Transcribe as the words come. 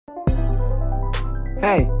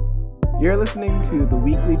Hey, you're listening to The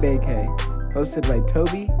Weekly Vacay, hosted by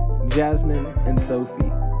Tobi, Jasmine, and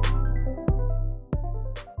Sophie.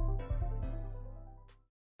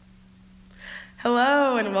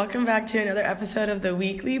 Hello, and welcome back to another episode of The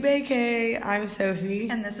Weekly Vacay. I'm Sophie.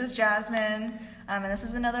 And this is Jasmine. And this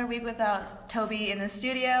is another week without Tobi in the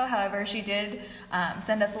studio. However, she did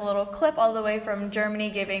send us a little clip all the way from Germany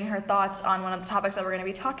giving her thoughts on one of the topics that we're going to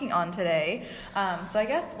be talking on today. So I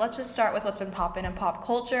guess let's just start with what's been popping in pop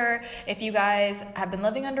culture. If you guys have been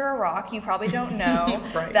living under a rock, you probably don't know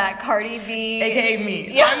right. that Cardi B... AKA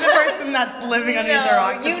me. Yeah. I'm the person that's living underneath the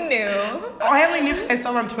rock. You knew. I only knew because I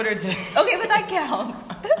saw it on Twitter today. Okay, but that counts.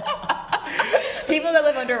 People that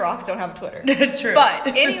live under rocks don't have Twitter. True. But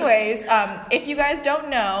anyways, if you guys don't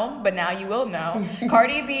know, but now you will know,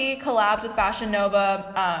 Cardi B collabs with Fashion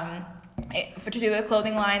Nova to do a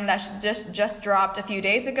clothing line that just dropped a few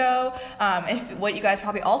days ago. What you guys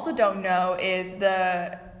probably also don't know is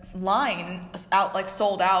the line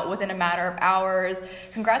sold out within a matter of hours.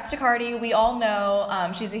 Congrats to Cardi. We all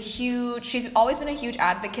know she's always been a huge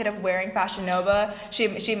advocate of wearing Fashion Nova.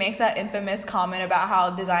 She makes that infamous comment about how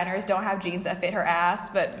designers don't have jeans that fit her ass,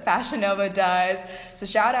 but Fashion Nova does. So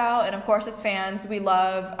shout out, and of course as fans we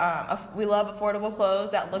love affordable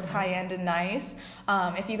clothes that looks high end and nice.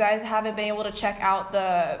 If you guys haven't been able to check out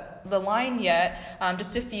the line yet,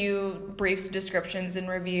 just a few brief descriptions and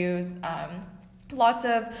reviews. Lots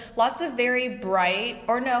of very bright,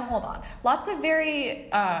 lots of very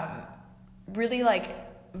really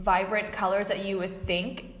vibrant colors that you would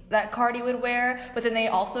think that Cardi would wear, but then they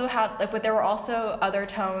also had but there were also other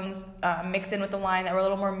tones mixed in with the line that were a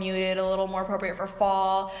little more muted, a little more appropriate for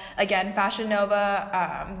fall. Again, Fashion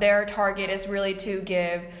Nova, their target is really to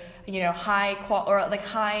give high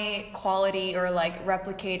quality or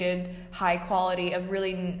replicated high quality of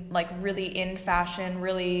really in fashion,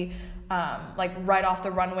 really right off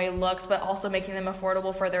the runway looks, but also making them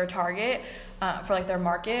affordable for their target, for their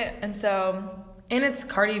market. And it's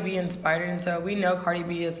Cardi B inspired, and so we know Cardi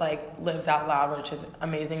B is lives out loud, which is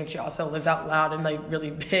amazing, and she also lives out loud in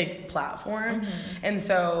really big platform. Mm-hmm. And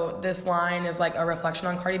so this line is a reflection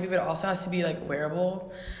on Cardi B, but it also has to be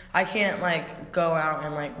wearable. I can't go out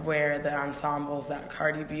and wear the ensembles that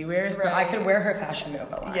Cardi B wears, right. But I could wear her Fashion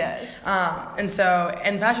Nova line. Yes. And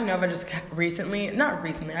Fashion Nova just not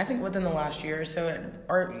recently, I think within the last year or so,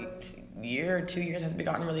 or year or 2 years has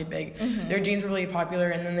gotten really big. Mm-hmm. Their jeans were really popular,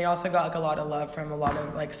 and then they also got a lot of love from a lot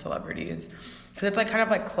of celebrities, because it's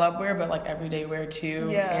kind of club wear but everyday wear too.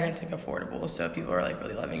 Yeah. And it's affordable, so people are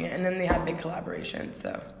really loving it. And then they had big collaborations,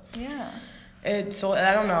 so yeah, I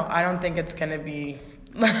don't know, I don't think it's gonna be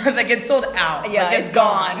it's sold out. Yeah, it's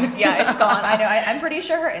gone. Yeah, it's gone. I know. I'm pretty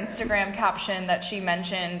sure her Instagram caption that she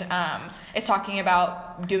mentioned is talking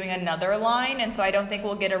about doing another line, and so I don't think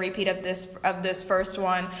we'll get a repeat of this first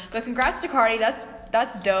one. But congrats to Cardi.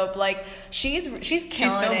 That's dope. She's killing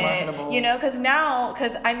so it. marketable.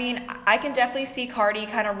 Because I can definitely see Cardi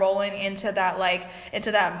kind of rolling into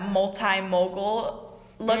that multi-mogul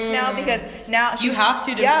look now, because now you have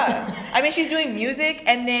to do. Yeah, she's doing music,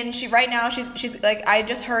 and then she's I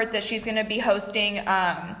just heard that she's gonna be hosting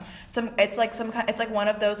it's one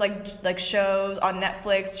of those shows on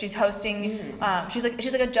Netflix. She's hosting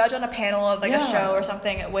she's a judge on a panel of a show or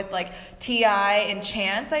something with T.I. and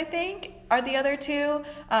Chance, I think, are the other two.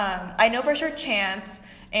 I know for sure Chance,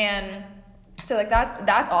 and so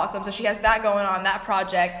that's awesome. So she has that going on. That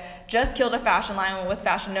project just killed a fashion line with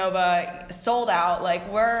Fashion Nova, sold out.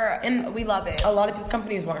 We love it. A lot of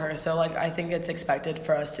companies want her, so I think it's expected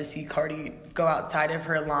for us to see Cardi go outside of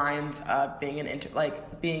her lines,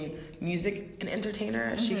 being music an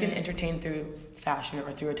entertainer. Mm-hmm. She can entertain through fashion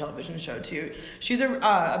or through a television show too. She's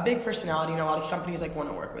a big personality, and a lot of companies want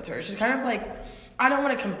to work with her. She's kind of I don't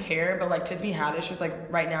want to compare, but Tiffany Haddish is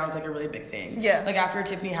right now is a really big thing. Yeah. After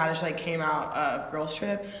Tiffany Haddish came out of Girls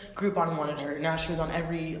Trip, Groupon wanted her. Now she was on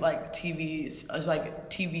every TV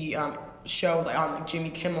show on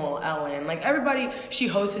Jimmy Kimmel, Ellen, everybody. She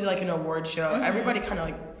hosted an award show. Mm-hmm. Everybody kind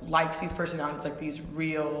of likes these personalities, these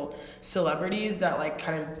real celebrities that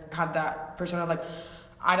kind of have that persona of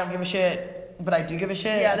I don't give a shit, but I do give a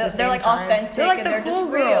shit. Yeah, they're authentic. They're and they're just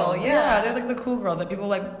real. Real. Yeah, they're the cool girls that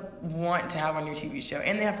people want to have on your TV show,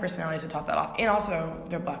 and they have personalities to top that off, and also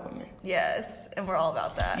they're Black women. Yes, and we're all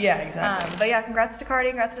about that. Yeah, exactly. But yeah, congrats to Cardi,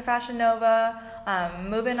 congrats to Fashion Nova.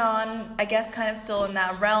 Moving on, I guess kind of still in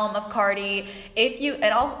that realm of Cardi. If you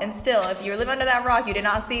live under that rock, you did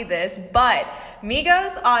not see this, but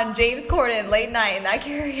Migos on James Corden late night in that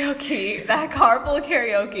karaoke, that carpool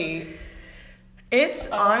karaoke. It's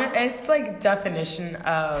definition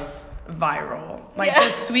of viral. Like, the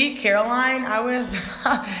Sweet Caroline, I was...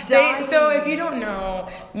 so, if you don't know,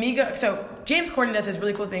 Migos... So, James Corden does this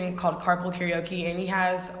really cool thing called carpool karaoke, and he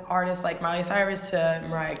has artists like Miley Cyrus to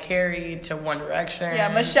Mariah Carey to One Direction.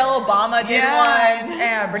 Yeah, Michelle Obama did one.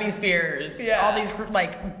 Yeah, Britney Spears. Yeah. All these,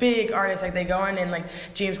 like, big artists, like, they go in and, like,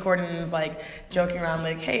 James Corden is, like, joking around,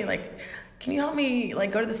 like, hey, like... Can you help me,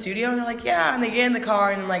 like, go to the studio? And they're like, yeah. And they get in the car,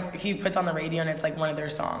 and, like, he puts on the radio, and it's, like, one of their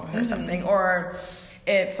songs or something. Or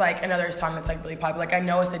it's, like, another song that's, like, really popular. Like, I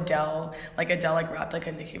know with Adele, like, rapped, like,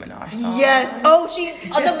 a Nicki Minaj song. Yes. Oh,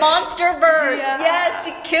 the Monster Verse. Yeah. Yes,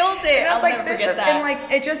 she killed it. I'll never forget that. And, like,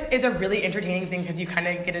 it just is a really entertaining thing because you kind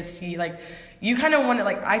of get to see, like, you kind of want to,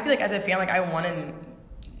 like, I feel like as a fan, like, I want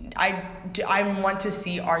to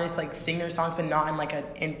see artists, like, sing their songs, but not in, like,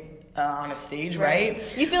 on a stage, right?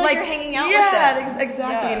 You feel like you're hanging out with them. Yeah,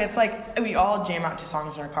 exactly. And it's like we all jam out to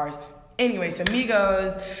songs in our cars. Anyway, so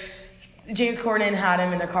Migos, James Corden had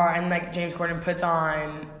him in the car, and like James Corden puts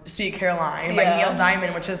on Sweet Caroline by Neil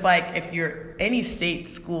Diamond, which is like if you're any state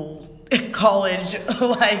school, college,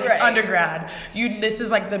 like undergrad, this is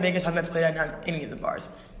like the biggest song that's played at any of the bars.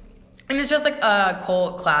 And it's just like a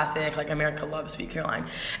cult classic, like America loves Sweet Caroline.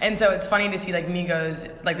 And so it's funny to see like Migos,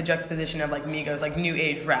 like the juxtaposition of like Migos, like new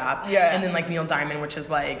age rap. Yeah. And then like Neil Diamond, which is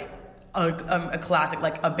like a classic,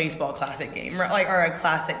 like a baseball classic game, like, or a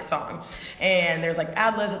classic song. And there's like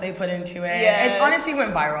ad libs that they put into it. Yes. It honestly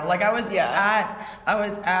went viral. Like I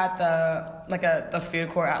was at the food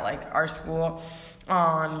court at like our school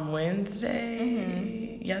on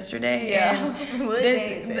Wednesday, yesterday. Yeah.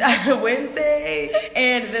 Wednesday.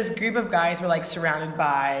 And this group of guys were like surrounded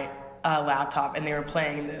by a laptop and they were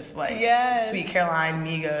playing this like Sweet Caroline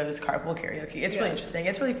Migos carpool karaoke. It's really interesting.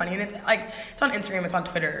 It's really funny. And it's like, it's on Instagram, it's on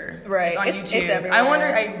Twitter. Right. It's on YouTube. It's everywhere. I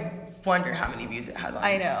wonder how many views it has on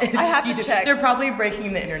I know. I have YouTube. To check. They're probably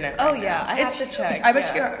breaking the internet right now. I have to check. I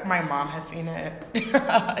bet you my mom has seen it.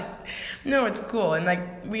 No, it's cool. And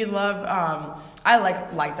like we love I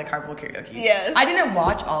like the carpool karaoke. Yes. I didn't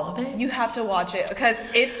watch all of it. You have to watch it because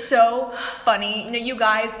it's so funny. You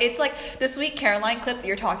guys, it's like the Sweet Caroline clip that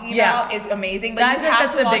you're talking about is amazing, but you have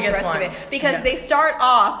to watch the rest of it because they start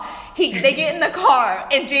off. They get in the car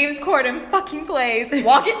and James Corden fucking plays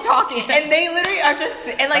Walk It Talking, and they literally are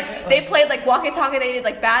just they played like Walk It Talking. They did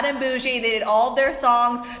like Bad and Bougie. They did all of their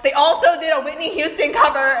songs. They also did a Whitney Houston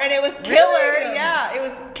cover, and it was killer. Yeah, it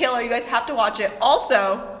was killer. You guys have to watch it.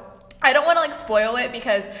 Also, I don't want to like spoil it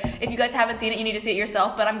because if you guys haven't seen it, you need to see it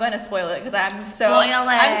yourself. But I'm going to spoil it because I'm so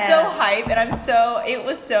hype and it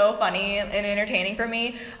was so funny and entertaining for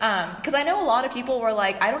me. Because I know a lot of people were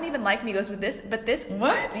like, I don't even like Migos with this, but this.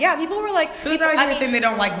 What? Yeah, people were like, who's out here saying they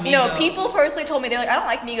don't like Migos? No, people personally told me they're like, I don't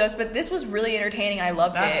like Migos, but this was really entertaining. I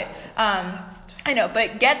loved it. I know,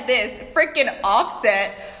 but get this, freaking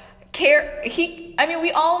Offset.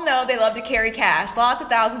 We all know they love to carry cash, lots of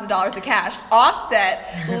thousands of dollars of cash.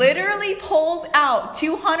 Offset literally pulls out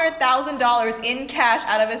 $200,000 in cash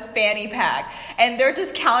out of his fanny pack, and they're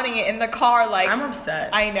just counting it in the car. Like, I'm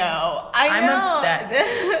upset. I know. I'm upset.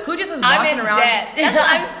 Who just is walking around? Debt. That's what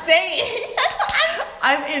I'm saying.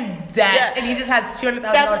 I'm in debt, and he just has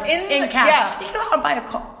 $200,000 in cash. Yeah. He can go out and buy a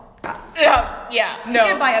car. He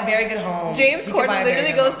can buy a very good home. James Corden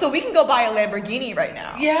literally goes, so we can go buy a Lamborghini right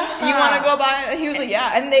now. Yeah. You want to go buy? He was like,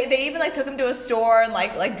 yeah. And they even like took him to a store and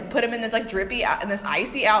like put him in this like drippy and this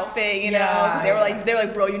icy outfit, you know? Because they were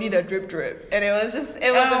like, bro, you need that drip. And it was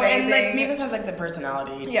amazing. And like Migos has like the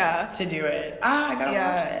personality to do it. I gotta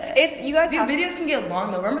watch it. These videos can get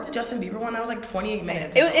long though. Remember the Justin Bieber one? That was like 28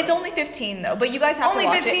 minutes. It's only 15 though, but you guys have to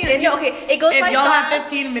watch it. It goes by fast. If y'all have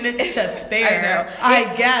 15 minutes to spare,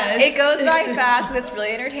 I guess. It goes by fast because it's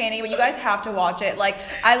really entertaining, but you guys have to watch it. Like,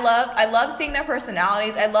 I love seeing their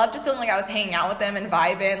personalities. I love just feeling like I was hanging out with them and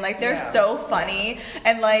vibing. Like, they're so funny.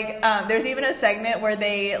 And like, there's even a segment where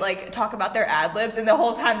they like talk about their ad libs, and the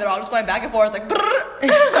whole time they're all just going back and forth like.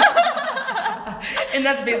 And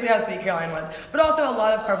that's basically how Sweet Caroline was. But also a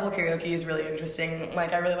lot of carpool karaoke is really interesting.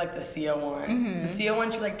 Like I really like the Sia one. Mm-hmm. The Sia one,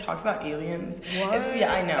 she like talks about aliens. What?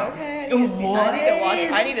 I know. Okay.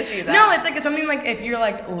 I need to see that. No, it's like something like if you're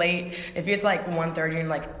like late, if it's like 1:30 and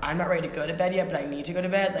like I'm not ready to go to bed yet, but I need to go to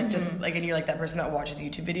bed. Like just like, and you're like that person that watches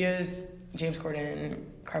YouTube videos. James Corden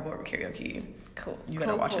carpool karaoke. Cool. You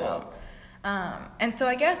gotta watch it out. And so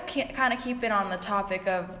I guess kind of keeping on the topic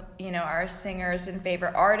of, our singers and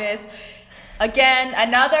favorite artists. Again,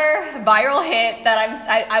 another viral hit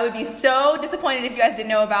that I would be so disappointed if you guys didn't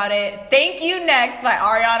know about it. Thank You Next by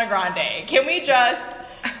Ariana Grande. Can we just...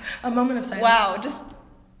 A moment of silence. Wow, just...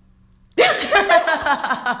 But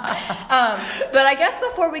I guess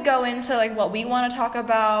before we go into like what we want to talk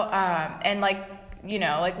about and like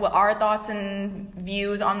what our thoughts and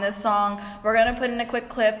views on this song. We're gonna put in a quick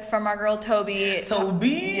clip from our girl Tobi.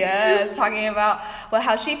 Yes, talking about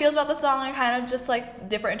how she feels about the song and kind of just like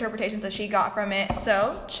different interpretations that she got from it.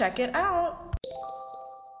 So check it out.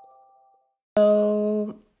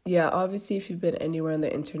 So yeah, obviously if you've been anywhere on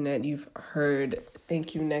the internet, you've heard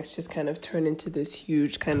Thank You Next just kind of turn into this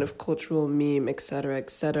huge kind of cultural meme, etc.,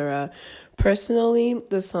 etc. Personally,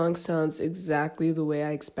 the song sounds exactly the way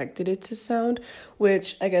I expected it to sound,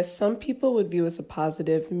 which I guess some people would view as a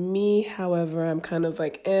positive. Me, however, I'm kind of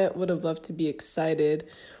like, would have loved to be excited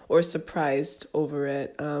or surprised over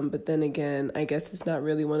it. But then again, I guess it's not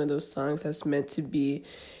really one of those songs that's meant to be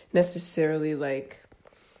necessarily like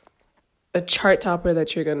a chart topper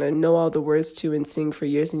that you're gonna know all the words to and sing for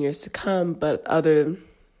years and years to come. But other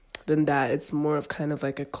than that, it's more of kind of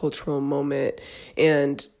like a cultural moment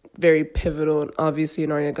and very pivotal, and obviously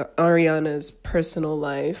in Ariana's personal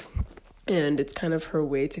life. And it's kind of her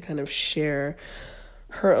way to kind of share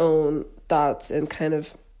her own thoughts and kind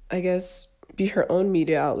of, I guess, be her own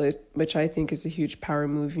media outlet, which I think is a huge power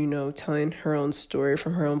move, telling her own story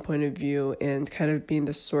from her own point of view and kind of being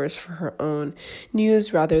the source for her own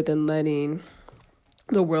news rather than letting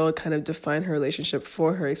the world kind of define her relationship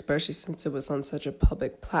for her, especially since it was on such a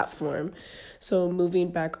public platform. So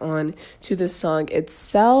moving back on to the song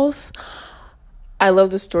itself, I love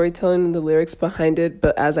the storytelling and the lyrics behind it,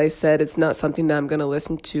 but as I said, it's not something that I'm going to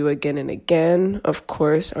listen to again and again. Of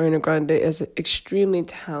course, Ariana Grande is an extremely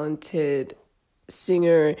talented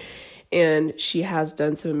singer, and she has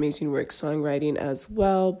done some amazing work songwriting as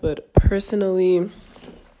well. But personally,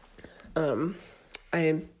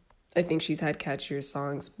 I think she's had catchier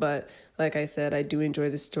songs, but like I said, I do enjoy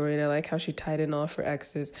the story, and I like how she tied in all of her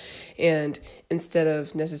exes, and instead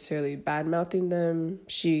of necessarily bad-mouthing them,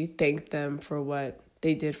 she thanked them for what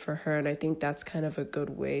they did for her, and I think that's kind of a good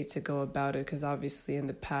way to go about it, because obviously in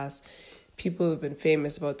the past, people have been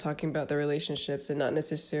famous about talking about their relationships and not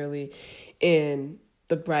necessarily in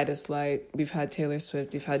the brightest light. We've had Taylor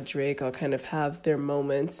Swift, we've had Drake, all kind of have their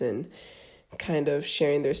moments and kind of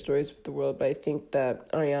sharing their stories with the world, but I think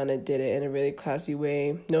that Ariana did it in a really classy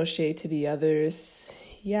way. No shade to the others.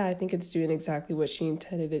 Yeah, I think it's doing exactly what she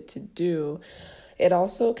intended it to do. It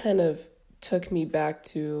also kind of took me back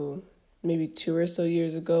to maybe 2 or so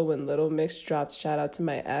years ago when Little Mix dropped Shout Out to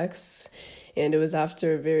My Ex, and it was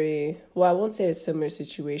after a very, well, I won't say a similar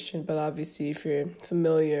situation, but obviously if you're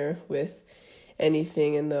familiar with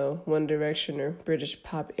anything in the One Direction or British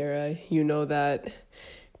pop era, you know that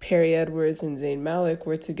Perry Edwards and Zayn Malik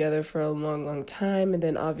were together for a long, long time, and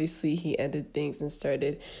then obviously he ended things and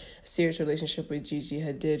started a serious relationship with Gigi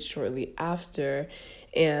Hadid shortly after,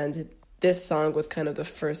 and this song was kind of the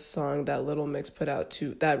first song that Little Mix put out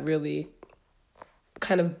that really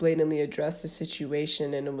kind of blatantly addressed the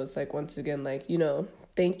situation, and it was like, once again, like,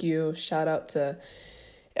 thank you, shout out to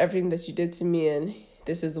everything that you did to me, and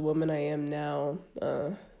this is the woman I am now.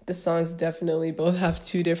 The songs definitely both have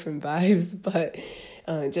 2 different vibes, but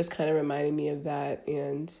just kind of reminded me of that,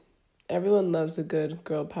 and everyone loves a good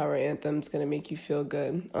girl power anthem. It's going to make you feel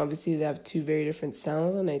good. Obviously, they have 2 very different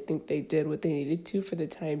sounds, and I think they did what they needed to for the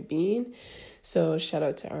time being, so shout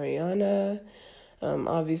out to Ariana.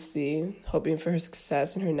 Obviously, hoping for her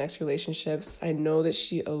success in her next relationships. I know that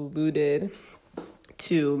she alluded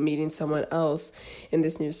to meeting someone else in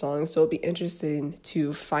this new song, so it'll be interesting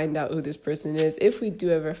to find out who this person is. If we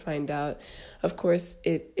do ever find out, of course,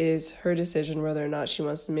 it is her decision whether or not she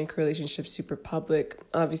wants to make her relationship super public.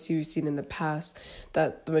 Obviously, we've seen in the past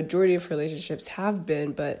that the majority of relationships have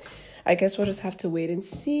been, but I guess we'll just have to wait and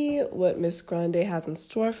see what Miss Grande has in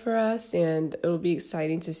store for us, and it'll be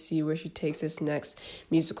exciting to see where she takes this next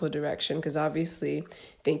musical direction, because obviously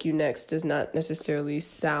Thank You Next does not necessarily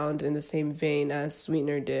sound in the same vein as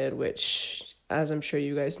Sweetener did, which, as I'm sure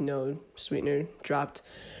you guys know, Sweetener dropped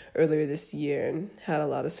earlier this year and had a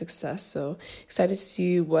lot of success. So excited to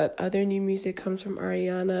see what other new music comes from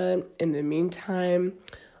Ariana. In the meantime,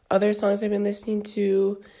 other songs I've been listening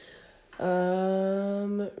to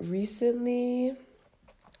recently,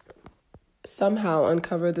 somehow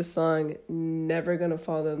uncovered the song Never Gonna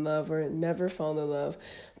Fall in Love or Never Fall in Love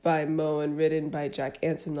by Mo and written by Jack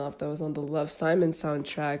Antonoff, that was on the Love Simon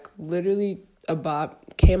soundtrack. Literally a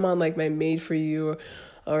bop. Came on like my Made For You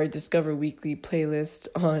or Discover Weekly playlist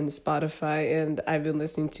on Spotify, and I've been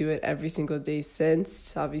listening to it every single day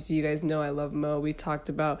since. Obviously, you guys know I love Mo. We talked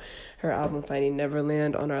about her album Finding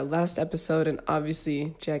Neverland on our last episode, and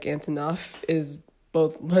obviously Jack Antonoff is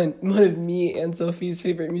both one of me and Sophie's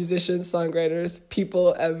favorite musicians, songwriters,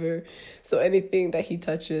 people ever. So anything that he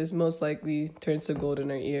touches most likely turns to gold in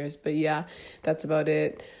our ears. But yeah, that's about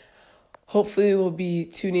it. hopefully we'll be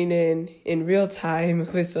tuning in real time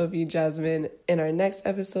with Sophie and Jasmine in our next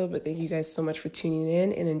episode. But thank you guys so much for tuning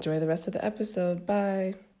in, and enjoy the rest of the episode.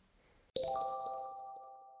 Bye.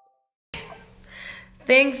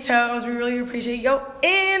 Thanks, Toes. We really appreciate your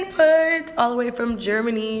input all the way from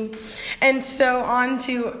Germany. And so on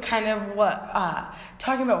to kind of what,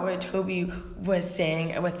 talking about what Tobi was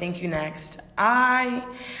saying with Thank You Next. I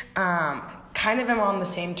kind of am on the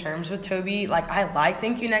same terms with Tobi. Like, I like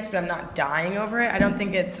Thank You Next, but I'm not dying over it. I don't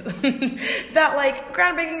think it's that, like,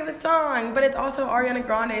 groundbreaking of a song, but it's also Ariana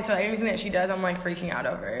Grande, so anything that she does, I'm, like, freaking out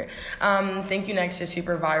over. Thank You Next is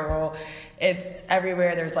super viral. It's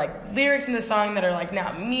everywhere. There's, like, lyrics in the song that are, like,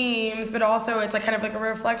 now memes, but also it's, like, kind of, like, a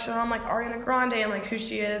reflection on, like, Ariana Grande and, like, who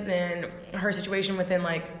she is and her situation within,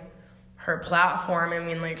 like, her platform. I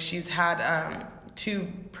mean, like, she's had 2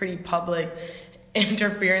 pretty public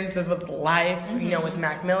interferences with life, you know, with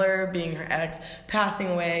Mac Miller being her ex, passing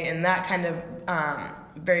away, and that kind of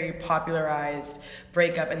very popularized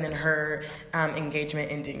breakup, and then her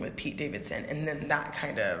engagement ending with Pete Davidson, and then that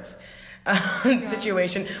kind of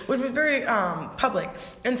situation, which was very public.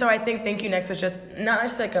 And so I think Thank You Next was just not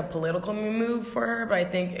just like a political move for her, but I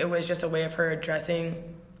think it was just a way of her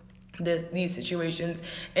addressing these situations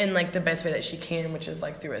in like the best way that she can, which is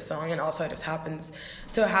like through a song. And also it happens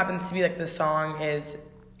to be like the song is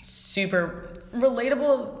super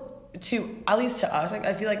relatable to, at least to us, like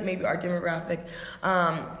I feel like maybe our demographic,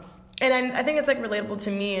 and I think it's like relatable to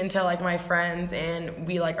me and to like my friends, and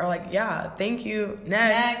we like are like, yeah, thank you,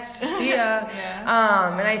 next. See ya.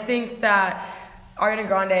 Yeah. And I think that Ariana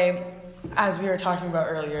Grande, as we were talking about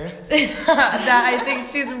earlier, that I think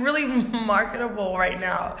she's really marketable right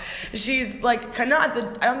now. She's like I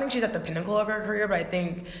don't think she's at the pinnacle of her career, but I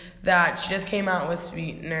think that she just came out with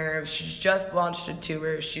Sweet Nerves. She's just launched a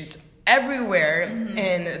tour. She's everywhere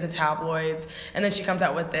in the tabloids, and then she comes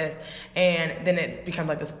out with this, and then it becomes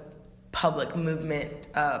like this public movement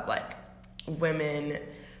of like women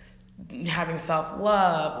having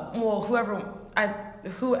self-love. Well,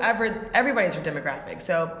 everybody's her demographic.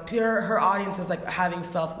 So her audience is like having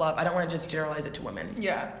self-love. I don't want to just generalize it to women.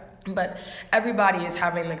 Yeah. But everybody is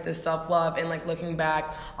having like this self-love and like looking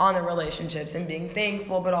back on their relationships and being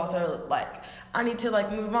thankful, but also like I need to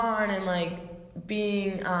like move on and like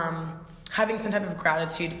being having some type of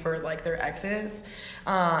gratitude for like their exes.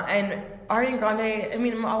 And Ariana Grande, I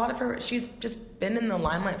mean, a lot of her, she's just been in the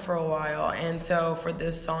limelight for a while, and so for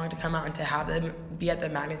this song to come out and to have them be at the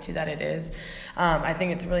magnitude that it is, I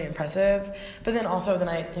think it's really impressive. But then also then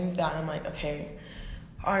I think that I'm like, okay,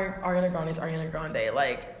 Ariana Grande is Ariana Grande.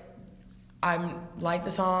 Like, I'm like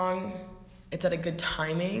the song. It's at a good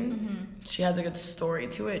timing. She has a good story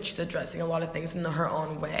to it. She's addressing a lot of things in her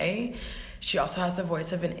own way. She also has the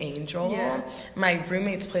voice of an angel. Yeah. My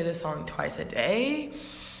roommates play this song twice a day.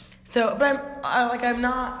 So, but I'm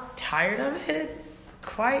not tired of it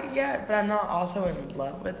quite yet, but I'm not also in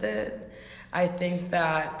love with it. I think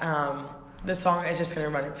that the song is just going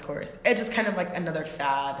to run its course. It's just kind of like another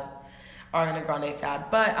fad, Ariana Grande fad.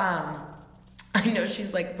 But I know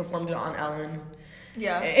she's like performed it on Ellen.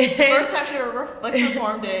 Yeah. First time she ever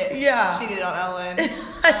performed it. Yeah. She did it on Ellen.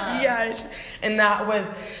 Yeah. And that was,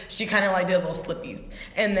 she kind of like did little slippies.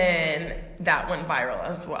 And then that went viral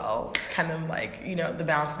as well. Kind of like, you know, the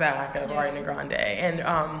bounce back of Ariana Grande. And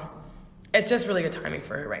it's just really good timing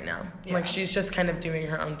for her right now. Yeah. Like, she's just kind of doing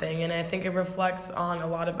her own thing. And I think it reflects on a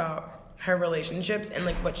lot about her relationships and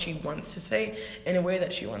like what she wants to say in a way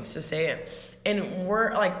that she wants to say it. And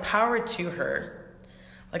we're like, power to her.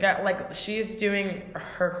 Like she's doing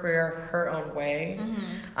her career her own way.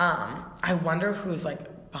 I wonder who's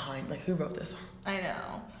like behind, like who wrote this song. I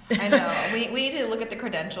know. We need to look at the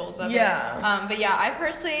credentials of it. But yeah, I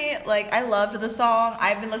personally, like, I loved the song.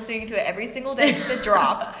 I've been listening to it every single day since it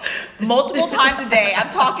dropped. Multiple times a day. I'm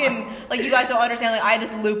talking, like, you guys don't understand, like, I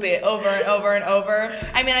just loop it over and over and over.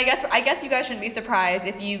 I mean, I guess you guys shouldn't be surprised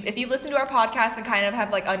if you listen to our podcast and kind of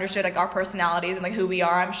have, like, understood, like, our personalities and, like, who we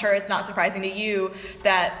are. I'm sure it's not surprising to you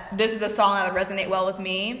that this is a song that would resonate well with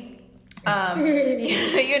me.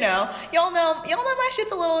 You know, y'all know my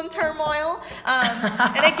shit's a little in turmoil.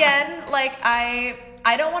 And again, like I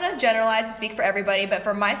don't want to generalize and speak for everybody, but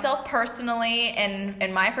for myself personally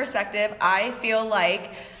and my perspective, I feel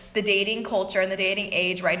like the dating culture and the dating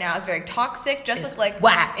age right now is very toxic, just with like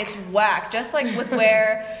whack. It's whack. Just like with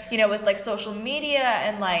where, you know, with like social media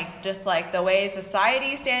and like just like the way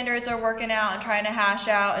society standards are working out and trying to hash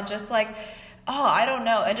out, and just like, oh, I don't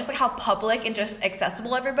know. And just like how public and just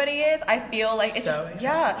accessible everybody is, I feel like it's so just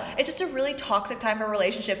accessible. Yeah, it's just a really toxic time for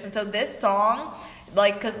relationships. And so this song,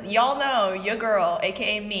 like, because y'all know your girl,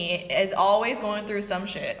 aka me, is always going through some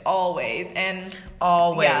shit, always. And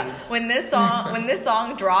yeah, when this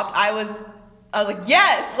song dropped, I was like,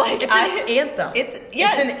 yes, like it's an anthem. It's an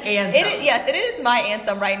anthem. It is my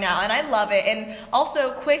anthem right now, and I love it. And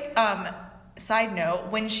also, quick side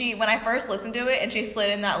note, when I first listened to it and she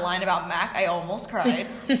slid in that line about Mac, I almost cried.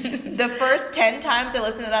 The first 10 times I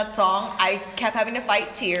listened to that song, I kept having to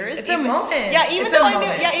fight tears. It's a moment. Yeah, even though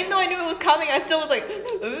I knew it was coming, I still was like,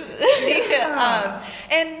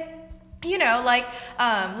 and you know, like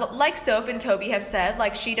Soph and Tobi have said,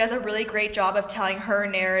 like, she does a really great job of telling her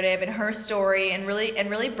narrative and her story, and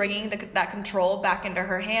really bringing that control back into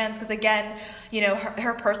her hands. Because again, you know,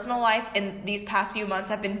 her personal life in these past few months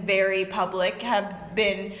have been very public, have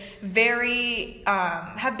been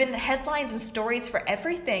headlines and stories for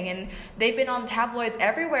everything, and they've been on tabloids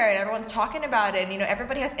everywhere, and everyone's talking about it. And you know,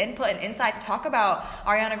 everybody has input and insight to talk about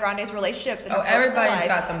Ariana Grande's relationships and her personal life. Everybody's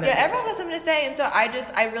got something. Yeah, everyone's got something to say, and so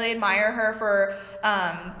I really admire her for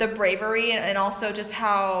the bravery and also just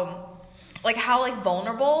how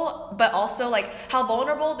vulnerable, but also like how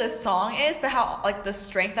vulnerable this song is, but how like the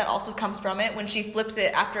strength that also comes from it when she flips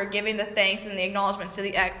it after giving the thanks and the acknowledgments to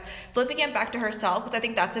the ex, flipping it back to herself, because I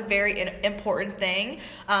think that's a very important thing.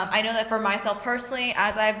 I know that for myself personally,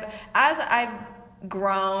 as I've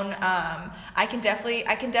grown, I can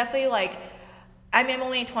definitely like, I mean, I'm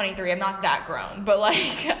only 23. I'm not that grown, but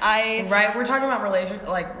like right. We're talking about relationships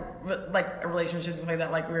and like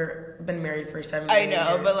that. Like we've been married for 7 years. I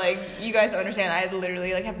know, but like you guys don't understand. I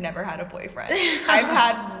literally like have never had a boyfriend. Did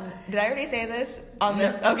I already say this on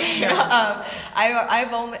this? Okay. No.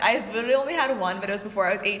 I've literally only had one, but it was before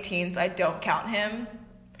I was 18, so I don't count him.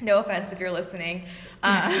 No offense if you're listening.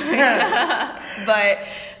 But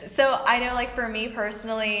so I know, like, for me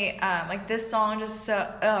personally, like this song just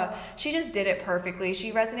she just did it perfectly.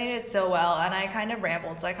 She resonated so well, and I kind of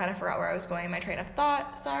rambled, so I kind of forgot where I was going in my train of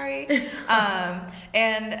thought. Sorry.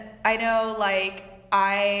 And I know, like,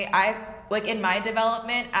 I like in my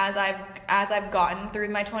development as I've gotten through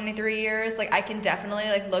my 23 years, like I can definitely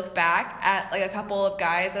like look back at like a couple of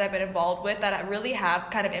guys that I've been involved with that really have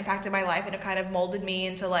kind of impacted my life and have kind of molded me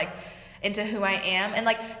into who I am, and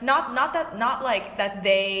like not like that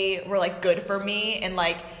they were like good for me and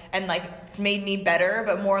made me better,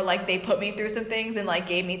 but more like they put me through some things and like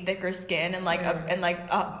gave me thicker skin and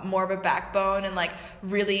more of a backbone, and like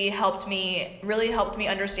really helped me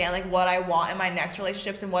understand like what I want in my next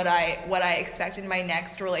relationships and what I expect in my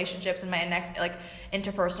next relationships and my next like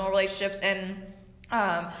interpersonal relationships. And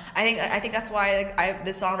I think that's why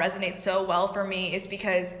this song resonates so well for me, is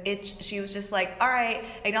because she was just like, all right,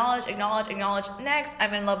 acknowledge. Next,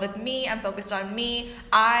 I'm in love with me. I'm focused on me.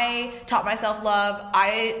 I taught myself love.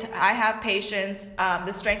 I have patience.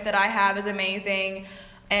 The strength that I have is amazing.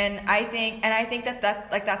 And I think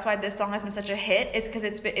that's why this song has been such a hit. It's because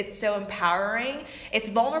it's so empowering. It's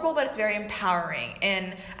vulnerable, but it's very empowering.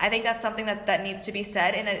 And I think that's something that needs to be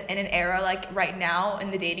said in an era like right now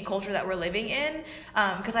in the dating culture that we're living in.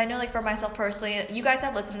 Because I know, like, for myself personally, you guys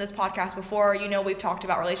have listened to this podcast before. You know, we've talked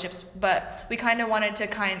about relationships, but we kind of wanted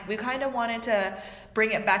to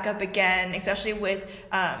bring it back up again, especially with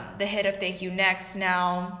the hit of Thank You Next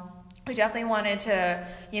now. We definitely wanted to,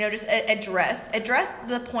 just address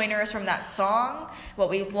the pointers from that song, what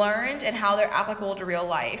we've learned, and how they're applicable to real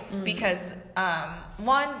life. Mm-hmm. Because,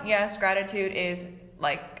 one, yes, gratitude is,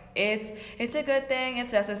 like, it's a good thing.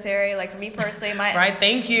 It's necessary. Like, for me personally, right,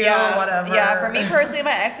 thank you, whatever. Yeah, for me personally,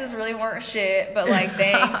 my exes really weren't shit, but, like,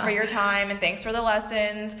 thanks for your time and thanks for the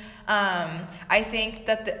lessons. I think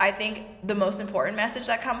the most important message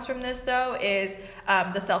that comes from this, though, is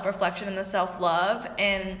the self-reflection and the self-love,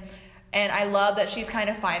 and I love that she's kind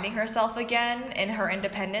of finding herself again in her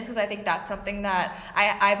independence, because I think that's something that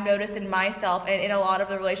I've noticed in myself and in a lot of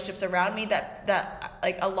the relationships around me, that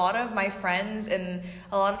like a lot of my friends and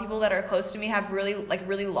a lot of people that are close to me have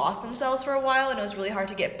really lost themselves for a while, and it was really hard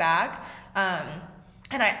to get back.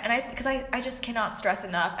 And I just cannot stress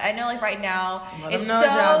enough. I know, like, right now,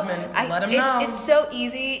 Jasmine. Let them know. It's so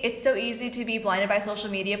easy to be blinded by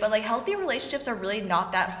social media, but like healthy relationships are really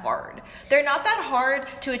not that hard. They're not that hard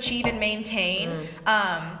to achieve and maintain.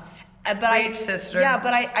 But I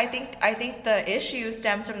think the issue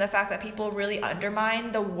stems from the fact that people really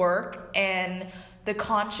undermine the work and the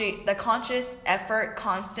conscious effort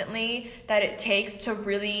constantly that it takes to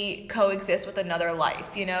really coexist with another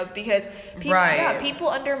life, because people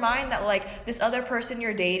undermine that, like, this other person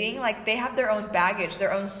you're dating, like, they have their own baggage,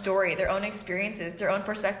 their own story, their own experiences, their own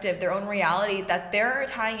perspective, their own reality that they're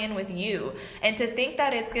tying in with you. And to think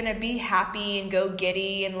that it's going to be happy and go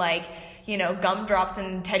giddy and, like, gumdrops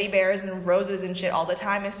and teddy bears and roses and shit all the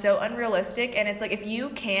time is so unrealistic. And it's like, if you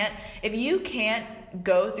can't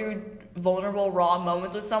go through vulnerable, raw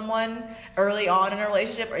moments with someone early on in a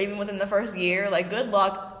relationship, or even within the first year, like, good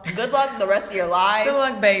luck the rest of your lives. Good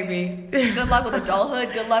luck, baby. Good luck with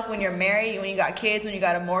adulthood. Good luck when you're married, when you got kids, when you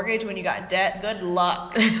got a mortgage, when you got debt. Good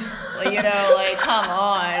luck. Come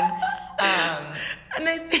on. And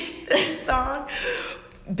I think this song,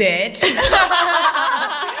 bitch.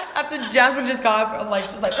 After Jasmine just got up, like,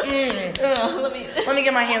 she's like, let me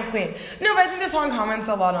get my hands clean. No, but I think this song comments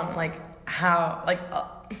a lot on, like, how, like,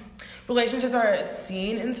 relationships are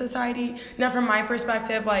seen in society. Now, from my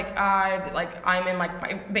perspective, I'm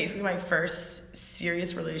in basically my first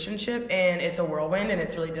serious relationship, and it's a whirlwind, and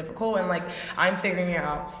it's really difficult, and like I'm figuring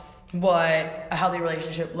out what a healthy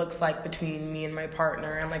relationship looks like between me and my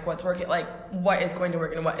partner, and like what's working, like what is going to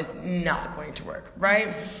work and what is not going to work,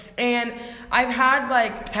 right? And I've had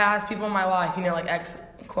like past people in my life, like ex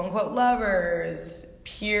quote unquote lovers,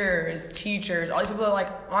 peers, teachers, all these people that like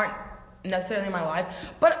aren't necessarily in my life,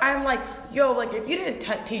 but I'm like, yo, like if you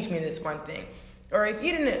didn't teach me this one thing, or if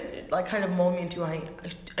you didn't like kind of mold me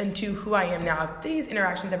into who I am now, if these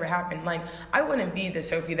interactions ever happened, like I wouldn't be the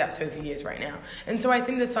Sophie that Sophie is right now. And so I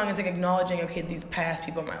think this song is like acknowledging, okay, these past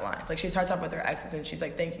people in my life. Like she starts off with her exes and she's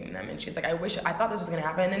like thanking them, and she's like, I thought this was gonna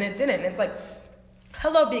happen and it didn't. And it's like,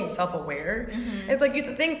 hello, being self-aware. Mm-hmm. It's like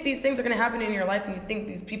you think these things are going to happen in your life, and you think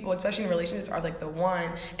these people, especially in relationships, are like the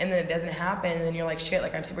one, and then it doesn't happen, and then you're like, shit,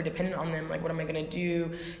 like I'm super dependent on them, like what am I going to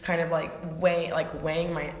do? Kind of like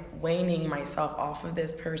waning myself off of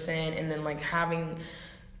this person, and then like having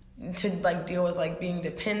to like deal with like being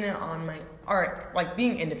dependent on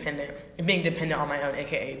being dependent on my own,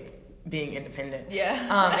 aka being independent. Yeah.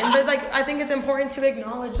 But like I think it's important to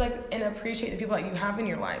acknowledge like and appreciate the people that you have in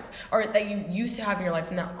your life, or that you used to have in your life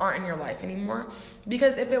and that aren't in your life anymore.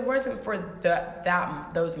 Because if it wasn't for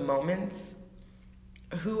those moments,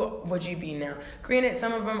 who would you be now? Granted,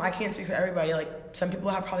 some of them I can't speak for everybody. Like some people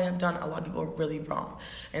probably have done a lot of people really wrong,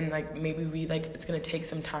 and like maybe it's gonna take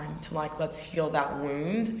some time to like let's heal that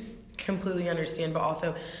wound. Completely understand, but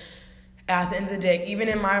also, at the end of the day, even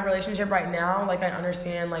in my relationship right now, like I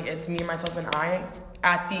understand, like it's me, myself, and I.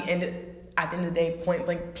 At the end of the day, point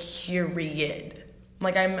blank, period.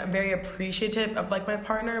 Like I'm very appreciative of like my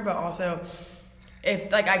partner, but also,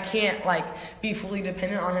 if like I can't like be fully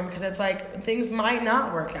dependent on him, because it's like things might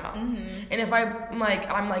not work out. Mm-hmm. And if I'm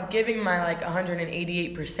like giving my like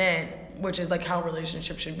 188%, which is like how a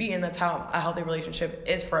relationship should be, and that's how a healthy relationship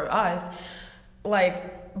is for us.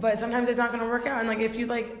 Like, but sometimes it's not gonna work out, and like if you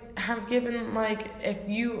like have given like if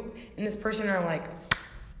you and this person are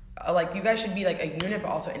like you guys should be like a unit but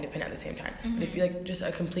also independent at the same time. Mm-hmm. But if you like just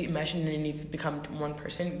a complete mesh and then you've become one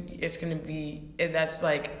person, it's gonna be that's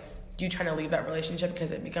like you trying to leave that relationship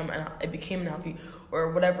because it became unhealthy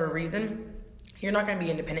or whatever reason. You're not gonna be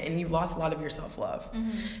independent, and you've lost a lot of your self-love.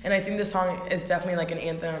 Mm-hmm. And I think this song is definitely like an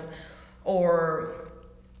anthem or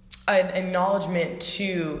an acknowledgement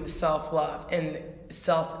to self-love and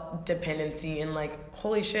self-dependency, and like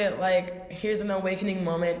holy shit, like here's an awakening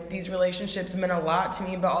moment. These relationships meant a lot to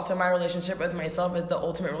me, but also my relationship with myself is the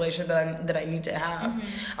ultimate relationship that I need to have.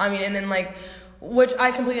 Mm-hmm. I mean, and then like, which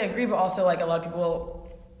I completely agree, but also like a lot of people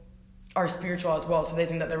are spiritual as well, so they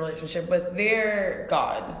think that their relationship with their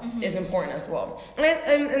God mm-hmm. is important as well.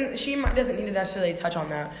 And she doesn't need to necessarily touch on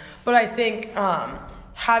that, but I think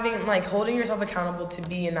having like holding yourself accountable to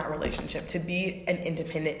be in that relationship, to be an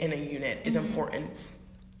independent in a unit is mm-hmm. important.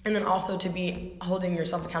 And then also to be holding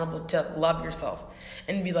yourself accountable to love yourself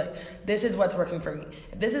and be like, this is what's working for me.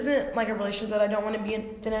 If this isn't like a relationship that I don't want to be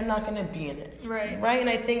in, then I'm not going to be in it. Right. And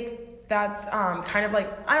I think that's kind of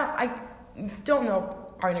like, I don't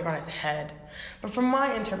know Ariana Grande's head, but from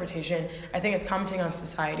my interpretation, I think it's commenting on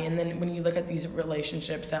society. And then when you look at these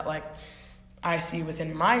relationships that like I see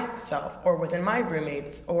within myself or within my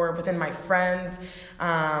roommates or within my friends'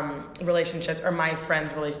 relationships, or my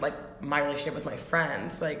friends' my relationship with my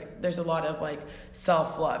friends, like there's a lot of like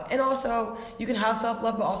self-love. And also you can have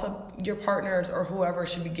self-love, but also your partners or whoever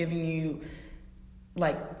should be giving you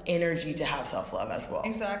like energy to have self-love as well.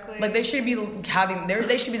 Exactly. Like they should be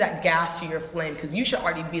they should be that gas to your flame, because you should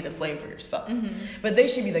already be the flame for yourself. Mm-hmm. But they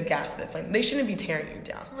should be the gas to the flame. They shouldn't be tearing you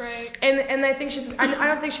down. Right. And I think I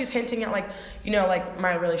don't think she's hinting at like, like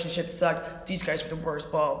my relationship sucked, these guys were the worst,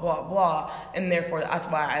 blah blah blah, and therefore that's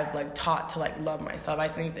why I've like taught to like love myself. I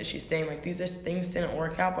think that she's saying like these things didn't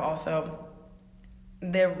work out, but also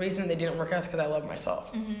the reason they didn't work out is because I love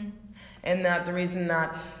myself. Mm-hmm. And that the reason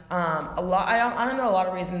that I don't know a lot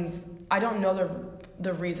of reasons. I don't know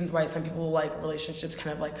the reasons why some people like relationships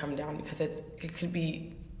kind of like come down, because it could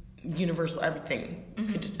be universal everything.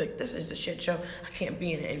 Could just be like, this is a shit show, I can't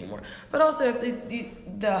be in it anymore. But also,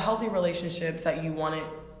 if the healthy relationships that you want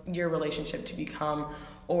your relationship to become,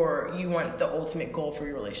 or you want the ultimate goal for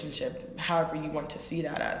your relationship, however you want to see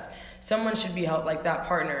that as, someone should be like that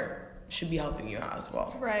partner should be helping you out as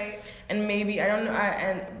well. Right. And maybe, I don't know,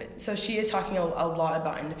 and so she is talking a lot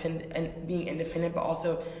about independent and being independent, but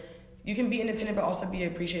also you can be independent but also be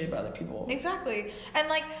appreciated by other people. Exactly.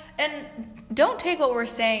 And don't take what we're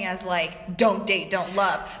saying as like, don't date, don't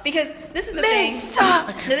love. Because this is the thing. Suck.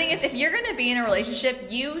 The thing is, if you're going to be in a relationship,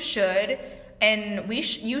 you should, and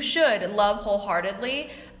you should love wholeheartedly.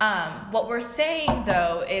 What we're saying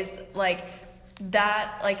though is like,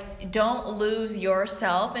 that like, don't lose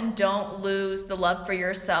yourself and don't lose the love for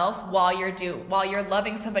yourself while you're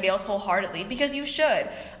loving somebody else wholeheartedly, because you should.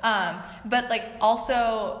 But like,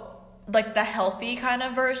 also, like, the healthy kind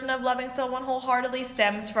of version of loving someone wholeheartedly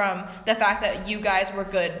stems from the fact that you guys were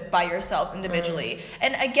good by yourselves individually.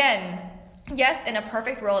 And again, yes, in a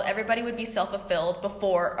perfect world, everybody would be self-fulfilled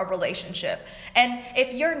before a relationship. And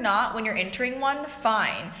if you're not when you're entering one,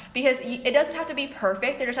 fine. Because it doesn't have to be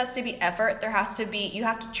perfect. There just has to be effort. You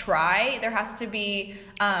have to try. There has to be,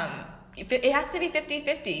 it has to be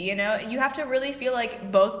 50-50, you know? You have to really feel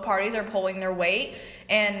like both parties are pulling their weight.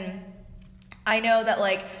 And I know that,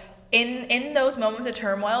 like, in those moments of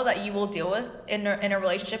turmoil that you will deal with in a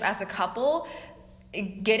relationship as a couple,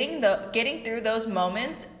 getting through those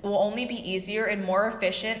moments will only be easier and more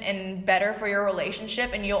efficient and better for your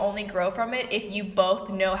relationship, and you'll only grow from it if you both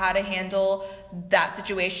know how to handle that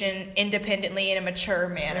situation independently in a mature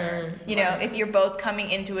manner. You know, if you're both coming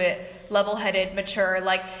into it level-headed, mature.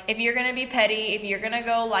 Like, if you're gonna be petty, if you're gonna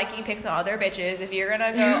go liking pics on other bitches, if you're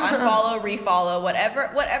gonna go unfollow, refollow,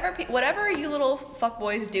 whatever you little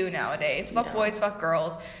fuckboys do nowadays, fuckboys, fuck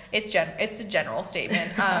girls, it's a general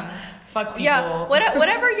statement. Fuck people. Yeah,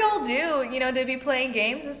 whatever y'all do, you know, to be playing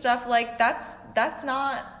games and stuff, like, that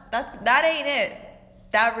ain't it.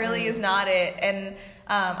 That really is not it. And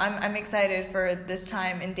I'm excited for this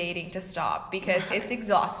time in dating to stop, because it's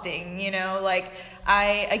exhausting, you know? Like,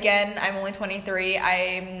 I'm only 23.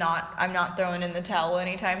 I'm not throwing in the towel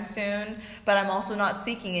anytime soon, but I'm also not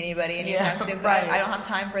seeking anybody anytime soon. Right. I don't have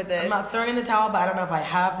time for this. I'm not throwing in the towel, but I don't know if I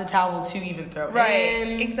have the towel to even throw in.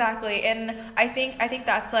 Right, exactly. And I think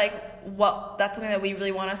that's like that's something that we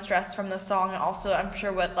really want to stress from the song. And also, I'm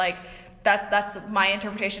sure that's my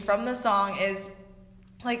interpretation from the song is,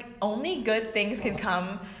 like, only good things can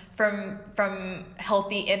come from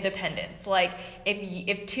healthy independence. Like,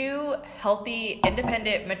 if two healthy,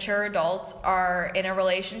 independent, mature adults are in a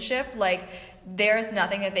relationship, like, there's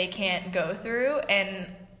nothing that they can't go through.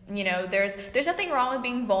 And, you know, there's nothing wrong with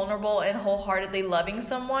being vulnerable and wholeheartedly loving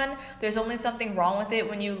someone. There's only something wrong with it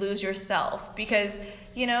when you lose yourself, because,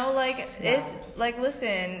 you know, like, it's like,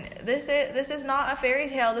 listen, this is not a fairy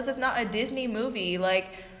tale. This is not a Disney movie. Like,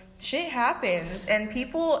 shit happens, and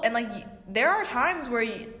people, and like, there are times where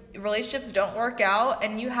relationships don't work out,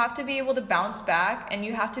 and you have to be able to bounce back, and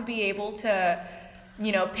you have to be able to,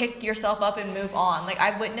 you know, pick yourself up and move on. Like,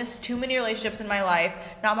 I've witnessed too many relationships in my life,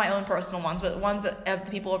 not my own personal ones, but ones of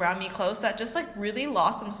the people around me close, that just, like, really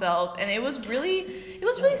lost themselves, and it was really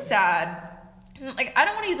sad. Like, I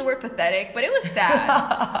don't want to use the word pathetic, but it was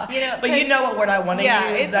sad. You know, but you know what word I want to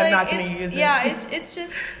use. I'm not going to use it. Yeah, it's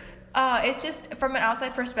just from an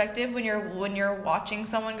outside perspective, when you're watching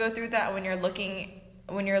someone go through that, when you're looking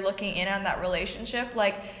in on that relationship,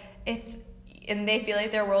 like, and they feel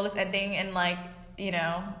like their world is ending, and, like, you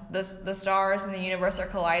know, the stars and the universe are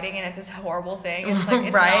colliding, and it's this horrible thing. It's like,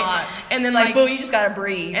 it's right? not. And then, like, boo, you just gotta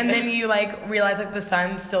breathe. And then you, like, realize, like, the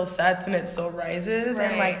sun still sets and it still rises,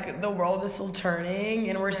 right. and, like, the world is still turning,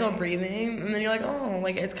 and we're still breathing, and then you're like, oh,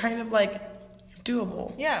 like, it's kind of, like,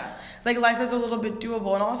 doable. Yeah. Like, life is a little bit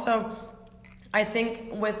doable. And also, I think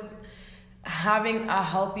with having a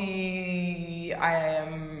healthy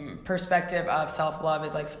perspective of self-love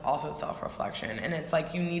is, like, also self-reflection. And it's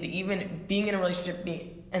like, you need to, even being in a relationship,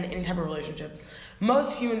 being in any type of relationship,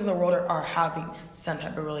 most humans in the world are having some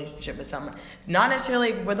type of relationship with someone. Not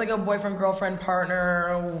necessarily with, like, a boyfriend, girlfriend,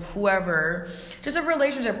 partner, or whoever. Just a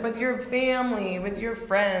relationship with your family, with your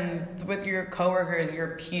friends, with your coworkers,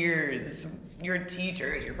 your peers, your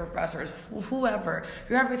teachers, your professors, whoever.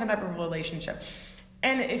 You're having some type of relationship.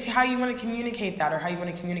 And how you want to communicate that, or how you want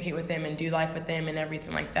to communicate with them and do life with them and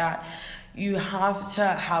everything like that, you have to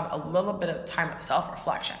have a little bit of time of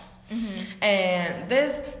self-reflection. Mm-hmm. And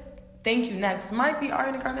this Thank You Next might be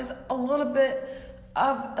Ariana Grande's a little bit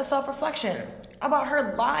of a self-reflection about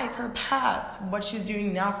her life, her past, what she's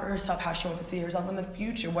doing now for herself, how she wants to see herself in the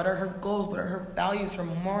future, what are her goals, what are her values, her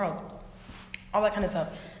morals, all that kind of stuff.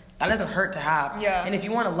 That doesn't hurt to have. Yeah. And if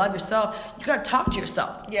you want to love yourself, you got to talk to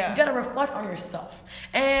yourself. Yeah. You got to reflect on yourself.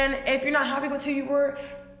 And if you're not happy with who you were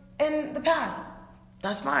in the past,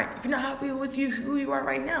 that's fine. If you're not happy with who you are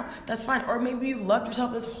right now, that's fine. Or maybe you loved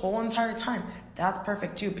yourself this whole entire time. That's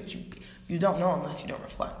perfect too. But you don't know unless you don't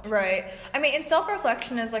reflect. Right. I mean, and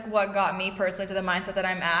self-reflection is like what got me personally to the mindset that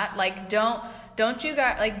I'm at. Like, don't you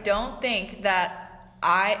guys, like, don't think that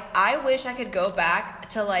I wish I could go back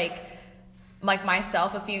to like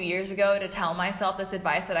myself a few years ago to tell myself this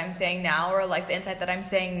advice that I'm saying now, or like the insight that I'm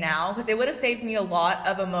saying now, because it would have saved me a lot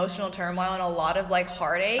of emotional turmoil and a lot of like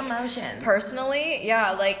heartache. Emotions. Personally,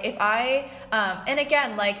 yeah. Like if I, and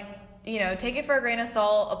again, like, you know, take it for a grain of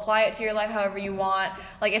salt, apply it to your life however you want.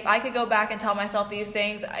 Like if I could go back and tell myself these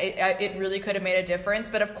things, it really could have made a difference.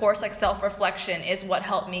 But of course, like self-reflection is what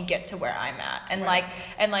helped me get to where I'm at. And right.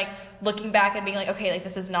 like looking back and being like, okay, like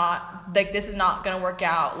this is not gonna work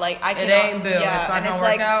out. Like I cannot, it ain't, boo. Yeah, it's not and gonna it's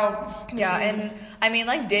work like, out. Yeah, and I mean,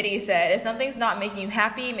 like Diddy said, if something's not making you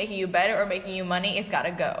happy, making you better, or making you money, it's gotta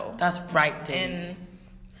go. That's right, Diddy.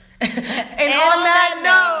 And on that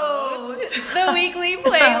note, the weekly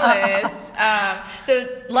playlist. So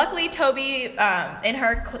luckily, Tobi, in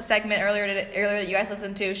her segment earlier that you guys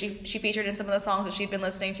listened to, she featured in some of the songs that she'd been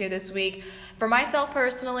listening to this week. For myself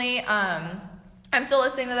personally, I'm still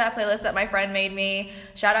listening to that playlist that my friend made me.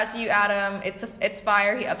 Shout out to you, Adam. It's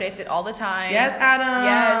fire. He updates it all the time. Yes, Adam.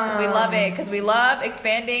 Yes, we love it because we love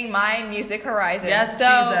expanding my music horizons. Yes, so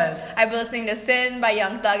Jesus. I've been listening to Sin by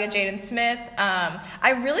Young Thug and Jaden Smith.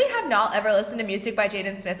 I really have not ever listened to music by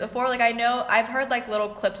Jaden Smith before. Like I know I've heard like little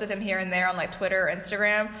clips of him here and there on like Twitter or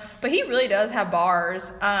Instagram, but he really does have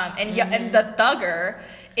bars. And the Thugger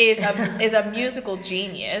is a musical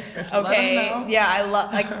genius. Okay, yeah,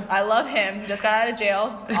 I love him. Just got out of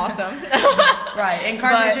jail. Awesome. Right,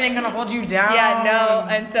 incarceration ain't gonna hold you down. Yeah, no.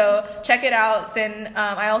 And so check it out. Sin.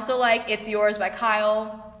 I also like "It's Yours" by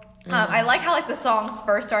Kyle. I like how like the songs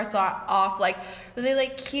first starts off like really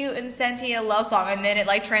like cute and sentient love song, and then it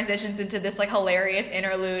like transitions into this like hilarious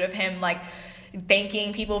interlude of him like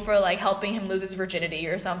thanking people for like helping him lose his virginity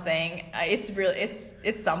or something. It's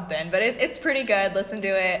something, but it's pretty good. Listen to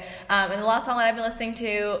it. And the last song that I've been listening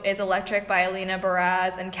to is "Electric" by Alina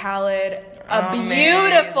Baraz and Khaled.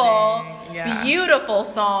 Beautiful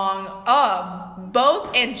song.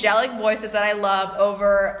 Both angelic voices that I love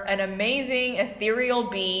over an amazing ethereal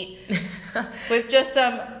beat with just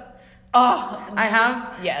some. I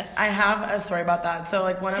have a story about that. So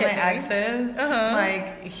like one of my exes,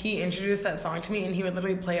 like he introduced that song to me and he would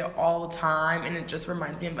literally play it all the time, and it just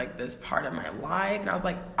reminds me of like this part of my life. And I was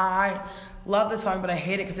like, I love this song, but I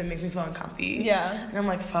hate it because it makes me feel uncomfy. Yeah. And I'm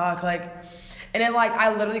like, fuck, like. And it like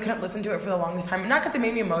I literally couldn't listen to it for the longest time. Not because it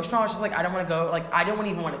made me emotional. I was just like, I don't want to go. Like I don't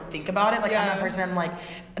even want to think about it. Like I'm that person. I'm like,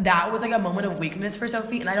 that was like a moment of weakness for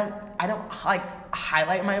Sophie, and I don't like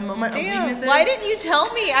highlight my moment of weaknesses. Why didn't you tell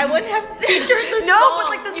me? I wouldn't have featured the song. No, but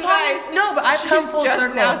like the song but I've come full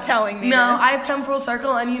circle. Now telling me. No, this. I've come full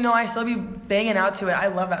circle, and I still be banging out to it. I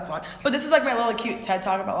love that song. But this was like my little cute TED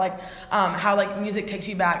talk about like how like music takes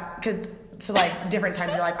you back to like different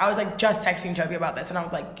times in your life. I was like just texting Tobi about this, and I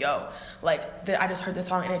was like, yo, like I just heard this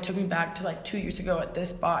song and it took me back to like 2 years ago at this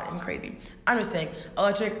spot, and crazy. I'm just saying,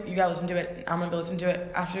 Electric, you gotta listen to it. I'm gonna go listen to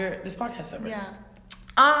it after this podcast is over. Yeah.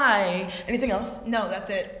 Anything else? No,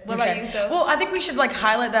 that's it. What about you, So? Well, I think we should like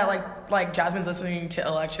highlight that like Jasmine's listening to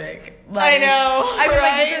Electric. I know. I mean,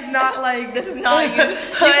 like this is not you. You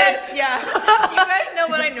guys know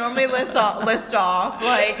what I normally list off.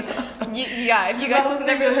 Like, if you guys listen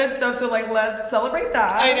to the hood stuff, so like let's celebrate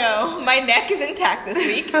that. I know. My neck is intact this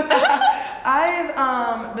week.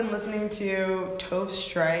 I've been listening to Tove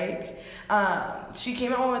Strike. She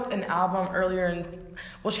came out with an album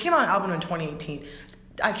she came out with an album in 2018.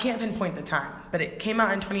 I can't pinpoint the time, but it came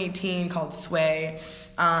out in 2018 called Sway.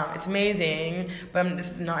 It's amazing, but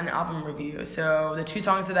this is not an album review. So the two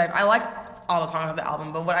songs that I like all the songs of the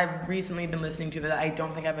album, but what I've recently been listening to that I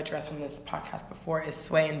don't think I've addressed on this podcast before is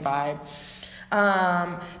Sway and Vibe.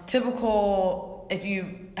 Typical, if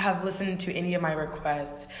you have listened to any of my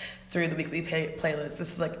requests through the weekly playlist,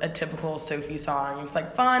 this is like a typical Sophie song. It's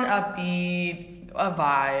like fun, upbeat, a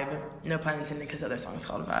vibe. No pun intended, because the other song is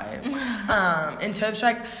called Vibe. And Tove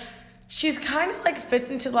Strike, she's kind of like fits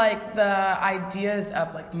into like the ideas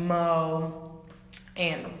of like Mo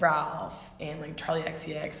and Ralph and like Charlie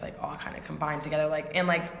XCX, like all kind of combined together, like, and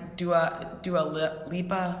like Dua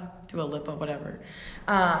Lipa, whatever.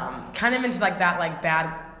 Kind of into like that like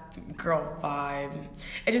bad girl vibe.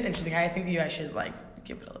 It's just interesting. I think you guys should like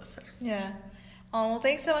give it a listen. Yeah. Oh, well,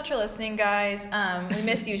 thanks so much for listening, guys. We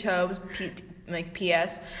missed you, Tobes.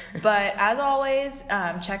 PS. But as always,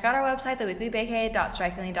 check out our website,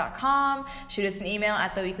 theweeklybakey.strikingly.com. Shoot us an email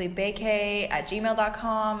at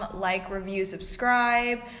theweeklybakey@gmail.com. Like, review,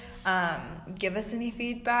 subscribe. Give us any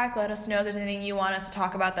feedback. Let us know if there's anything you want us to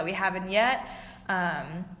talk about that we haven't yet.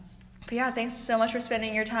 But yeah, thanks so much for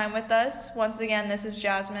spending your time with us. Once again, this is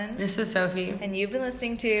Jasmine. This is Sophie. And you've been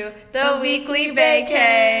listening to The Weekly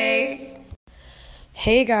Bakey.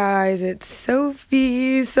 Hey guys, it's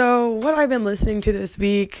Sophie. So what I've been listening to this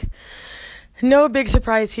week, no big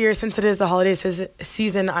surprise here since it is the holiday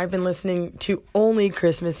season. I've been listening to only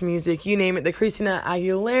Christmas music. You name it, the Christina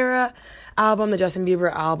Aguilera album, the Justin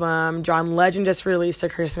Bieber album, John Legend just released a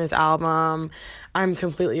Christmas album. I'm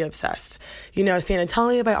completely obsessed. You know, San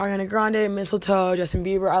Antonio by Ariana Grande, Mistletoe, Justin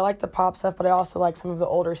Bieber. I like the pop stuff, but I also like some of the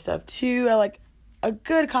older stuff too. I like a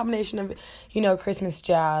good combination of, you know, Christmas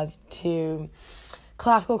jazz to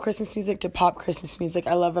classical Christmas music to pop Christmas music.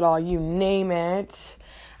 I love it all. You name it.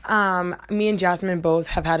 Me and Jasmine both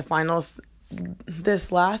have had finals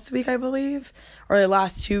this last week, I believe, or the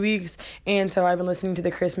last 2 weeks. And so I've been listening to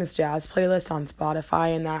the Christmas jazz playlist on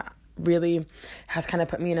Spotify, and that really has kind of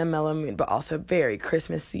put me in a mellow mood, but also very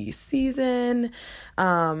Christmassy season.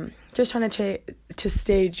 Just trying to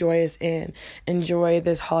stay joyous and enjoy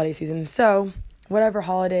this holiday season. So whatever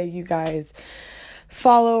holiday you guys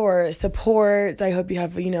follow or support, I hope you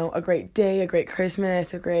have, you know, a great day, a great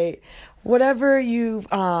Christmas, a great whatever you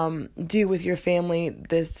do with your family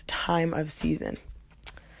this time of season.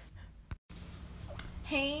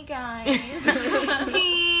 Hey guys.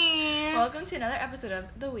 Welcome to another episode of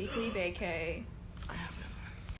The Weekly Bakey.